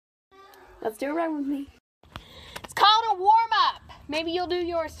Let's do a run with me. It's called a warm-up. Maybe you'll do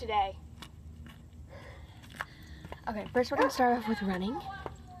yours today. Okay, first we're gonna start off with running.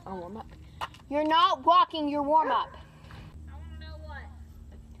 I'll warm up. You're not walking, you're warm-up. I wanna know what?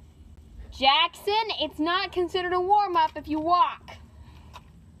 Jackson, it's not considered a warm-up if you walk.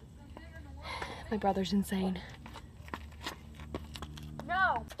 My brother's insane.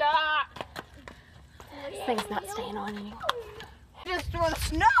 No. Stop. This thing's not staying on anymore. Just throw the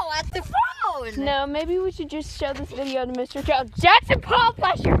snow at the phone. No, maybe we should just show this video to Mr. Joe. Jackson Paul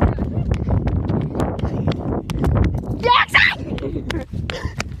Flesher. Jackson!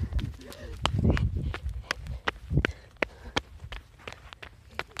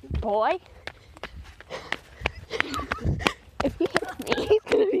 Boy. If he hits me, he's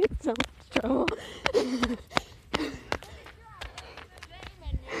gonna be in so much trouble.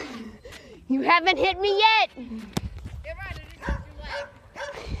 You haven't hit me yet.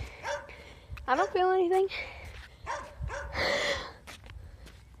 I don't feel anything.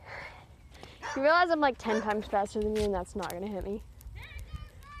 You realize I'm like 10 times faster than you and that's not gonna hit me.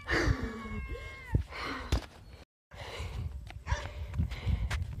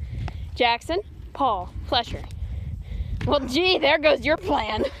 Jackson, Paul, Flesher. Well, gee, there goes your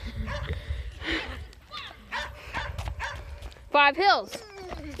plan. 5 hills.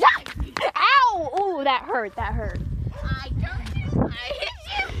 Ow! Ooh, that hurt, that hurt. I hit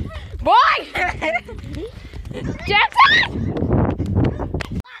you. Boy! Jackson!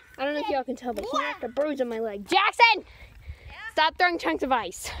 I don't know if y'all can tell, but he left a bruise on my leg. Jackson! Stop throwing chunks of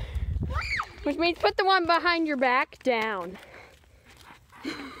ice. Which means put the one behind your back down.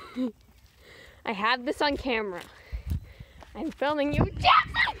 I have this on camera. I'm filming you.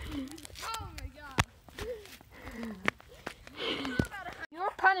 Jackson! Oh my god.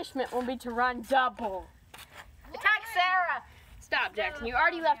 Your punishment will be to run double. Attack Sarah! Stop, Jackson. You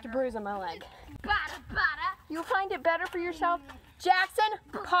already left a bruise on my leg. You'll find it better for yourself. Jackson,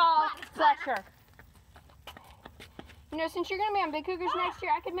 Paul, Fletcher. You know, since you're going to be on Big Cougars next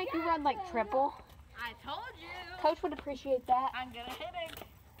year, I could make you run like triple. I told you. Coach would appreciate that. I'm gonna hit it.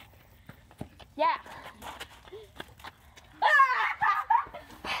 Yeah.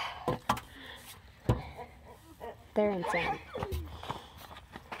 They're insane.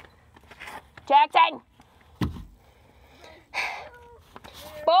 Jackson!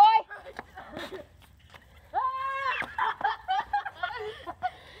 Boy!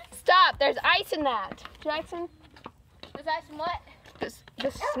 Stop, there's ice in that. Jackson? Was that some what? The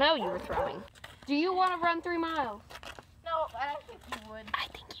snow you were throwing. Do you want to run 3 miles? No, I don't think you would. I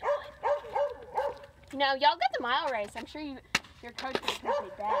think you would. No, y'all got the mile race. I'm sure your coach would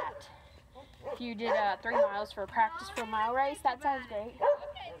appreciate that. If you did 3 miles for practice for a mile race, that sounds great.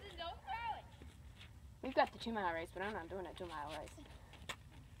 Okay, then don't throw it. We've got the 2-mile race, but I'm not doing a 2-mile race.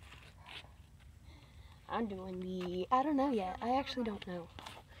 I'm doing the, I don't know yet. I actually don't know.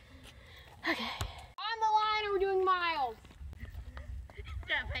 Okay. On the line, and we're doing miles.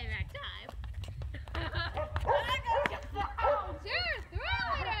 Gotta pay back time. Sure, throw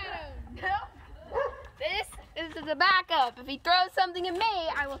it at him. This is the backup. If he throws something at me,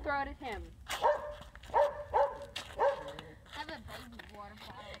 I will throw it at him. Have a baby water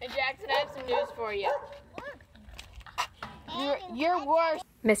bottle. Hey Jackson, I have some news for you. You're worse.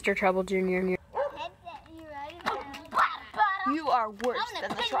 Mr. Trouble Jr. You are worse than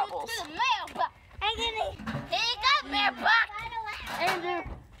the Troubles. Andrew.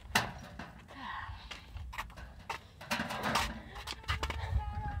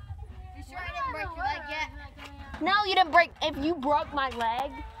 You sure I didn't break your leg yet? No, you didn't break. If you broke my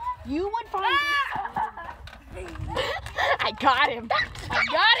leg, you would find it. I got him.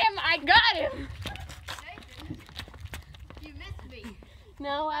 I got him. You missed me.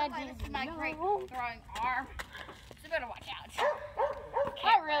 No, I This didn't. is my great throwing arm. So better watch out. I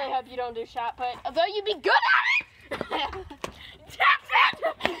really hope you don't do shot put, although you'd be good at it.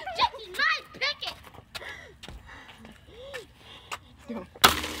 Jackson! Jesse's mine, pick it.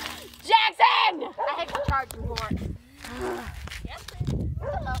 Jackson! I had to charge you for it.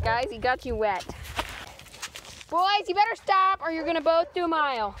 Guys, he got you wet. Boys, you better stop or you're gonna both do a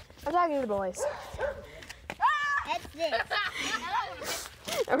mile. I'm talking to the boys. That's this.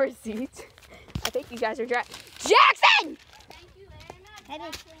 A receipt. I think you guys are dry. Jackson! Thank you very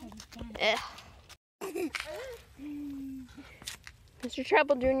much. Mr.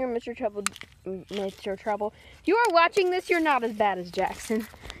 Trouble Jr., Mr. Trouble, Mr. Trouble. If you are watching this, you're not as bad as Jackson.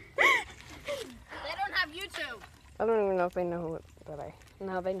 They don't have YouTube. I don't even know if they know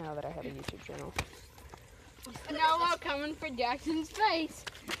No, they know that I have a YouTube channel. Now we're coming for Jackson's face.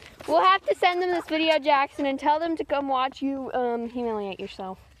 We'll have to send them this video, Jackson, and tell them to come watch you humiliate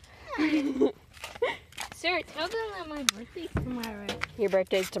yourself. Sarah, tell them that my birthday's tomorrow. Your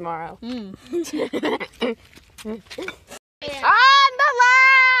birthday's tomorrow. Mm. On the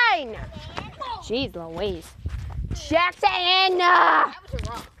line! Jeez Louise. Jackson! That was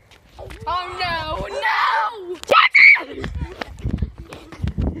wrong. Oh no, no! Jackson!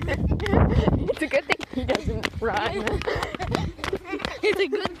 It's a good thing he doesn't run. It's a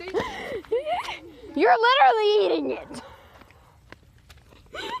good thing. You're literally eating it.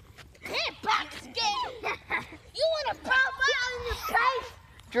 Hey, Buckskin! You want a pop out in your face?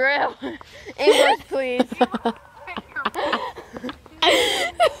 Drew, English, please.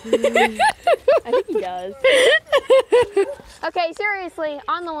 I think he does. Okay, seriously,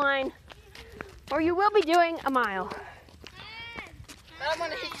 on the line, or you will be doing a mile. But I'm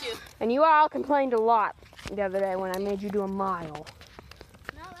gonna hit you. And you all complained a lot the other day when I made you do a mile.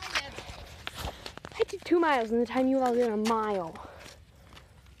 Not like that. I did 2 miles in the time you all did a mile.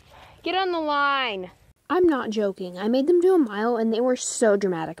 Get on the line. I'm not joking. I made them do a mile and they were so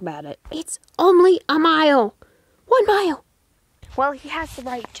dramatic about it. It's only a mile. 1 mile. Well, he has the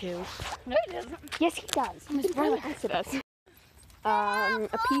right to. No, he doesn't. Yes, he does. His brother has it.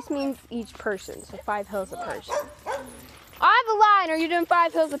 A piece means each person, so 5 hills a person. On the line, are you doing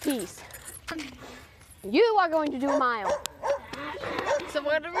 5 hills a piece? You are going to do a mile. So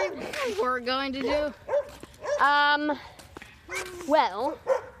what are we're going to do? Well,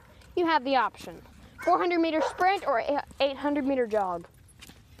 you have the option. 400-meter sprint or 800-meter jog.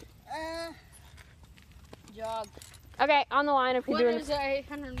 Jog. Okay, on the line if you're What doing is an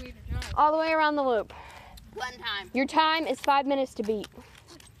 800-meter jog? all the way around the loop. 1 time. Your time is 5 minutes to beat.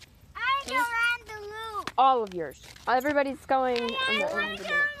 I go around the loop. All of yours. Everybody's going in the 800 minutes.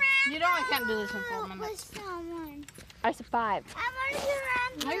 You know I can't do this in 4 minutes. I said 5.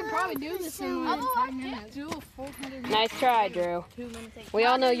 I can probably do this in 5 minutes. Do a 400 Nice try, Drew. 2 minutes. We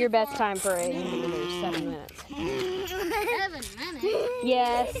all know your best time for 800 meters, 7 minutes. 7 minutes?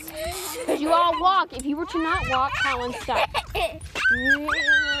 Yes. Because you all walk. If you were to not walk, Colin, stop.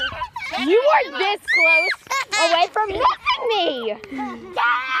 You were this close away from missing me.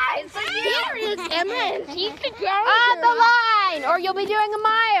 Guys, here is Emma and she's the girl. On the line, or you'll be doing a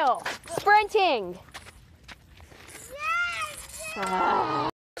mile. Sprinting.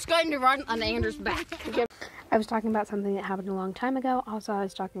 It's going to run on Andrew's back. I was talking about something that happened a long time ago. Also, I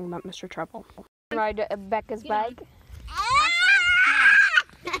was talking about Mr. Trouble. Ride Becca's bike.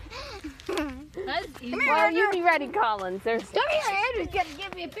 That's easy. Well, you be ready, Collins. There's Come here, Andrew's going to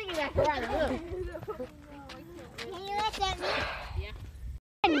give me a piggyback around the loop. Can you let that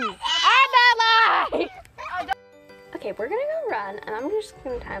on the line. Okay, we're gonna go run, and I'm just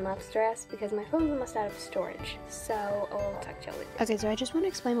gonna time-lapse the rest because my phone's almost out of storage. So I'll talk to you later. Okay, so I just want to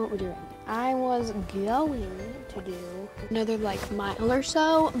explain what we're doing. I was going to do another like mile or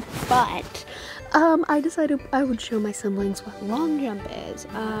so, but I decided I would show my siblings what long jump is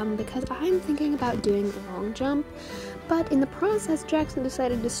because I'm thinking about doing long jump, but in the process, Jackson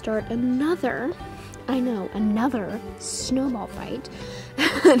decided to start another snowball fight.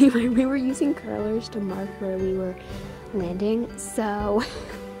 Anyway, we were using curlers to mark where we were landing, so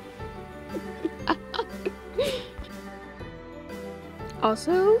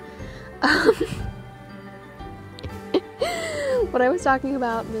also what I was talking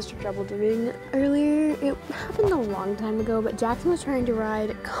about Mr. Trouble doing earlier, it happened a long time ago, but Jackson was trying to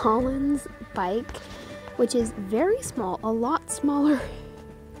ride Colin's bike, which is very small, a lot smaller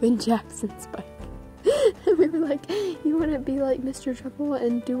than Jackson's bike. And we were like, you want to be like Mr. Trouble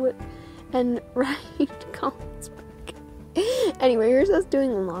and do it and ride Colin's bike. Anyway, here's us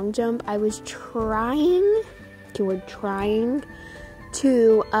doing a long jump. I was trying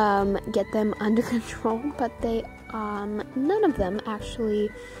to get them under control, but they none of them actually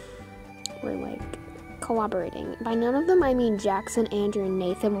were like cooperating. By none of them, I mean Jackson, Andrew, and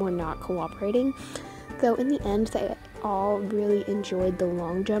Nathan were not cooperating. Though in the end, they all really enjoyed the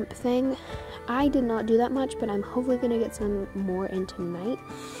long jump thing. I did not do that much, but I'm hopefully gonna get some more in tonight.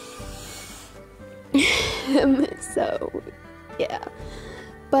 So, yeah.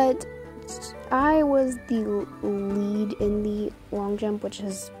 But I was the lead in the long jump, which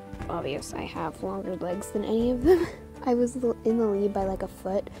is obvious. I have longer legs than any of them. I was in the lead by like a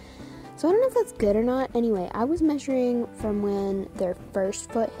foot. So I don't know if that's good or not. Anyway, I was measuring from when their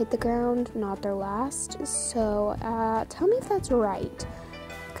first foot hit the ground, not their last. So tell me if that's right,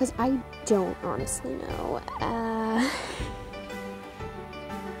 because I don't honestly know.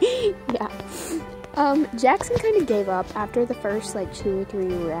 Yeah. Jackson kind of gave up after the first like 2 or 3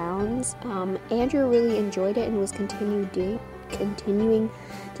 rounds. Andrew really enjoyed it and was continuing to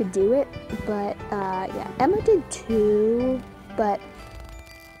do it. But yeah, Emma did too, but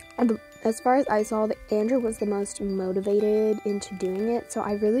as far as I saw, Andrew was the most motivated into doing it, so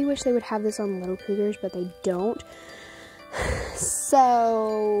I really wish they would have this on Little Cougars, but they don't.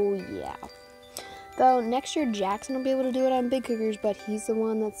 So, yeah. Though next year Jackson will be able to do it on Big Cougars, but he's the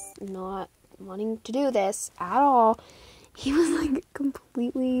one that's not wanting to do this at all. He was, like,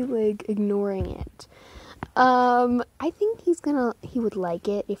 completely, like, ignoring it. I think he would like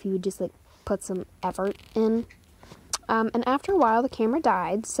it if he would just, like, put some effort in. And after a while, the camera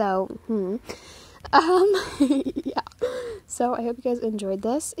died, so, yeah. So, I hope you guys enjoyed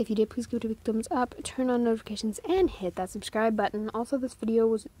this. If you did, please give it a big thumbs up, turn on notifications, and hit that subscribe button. Also, this video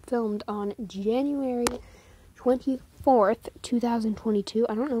was filmed on January 24th, 2022.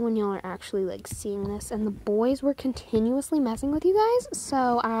 I don't know when y'all are actually, like, seeing this, and the boys were continuously messing with you guys,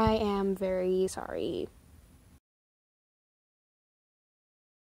 so I am very sorry.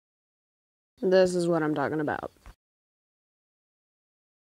 This is what I'm talking about.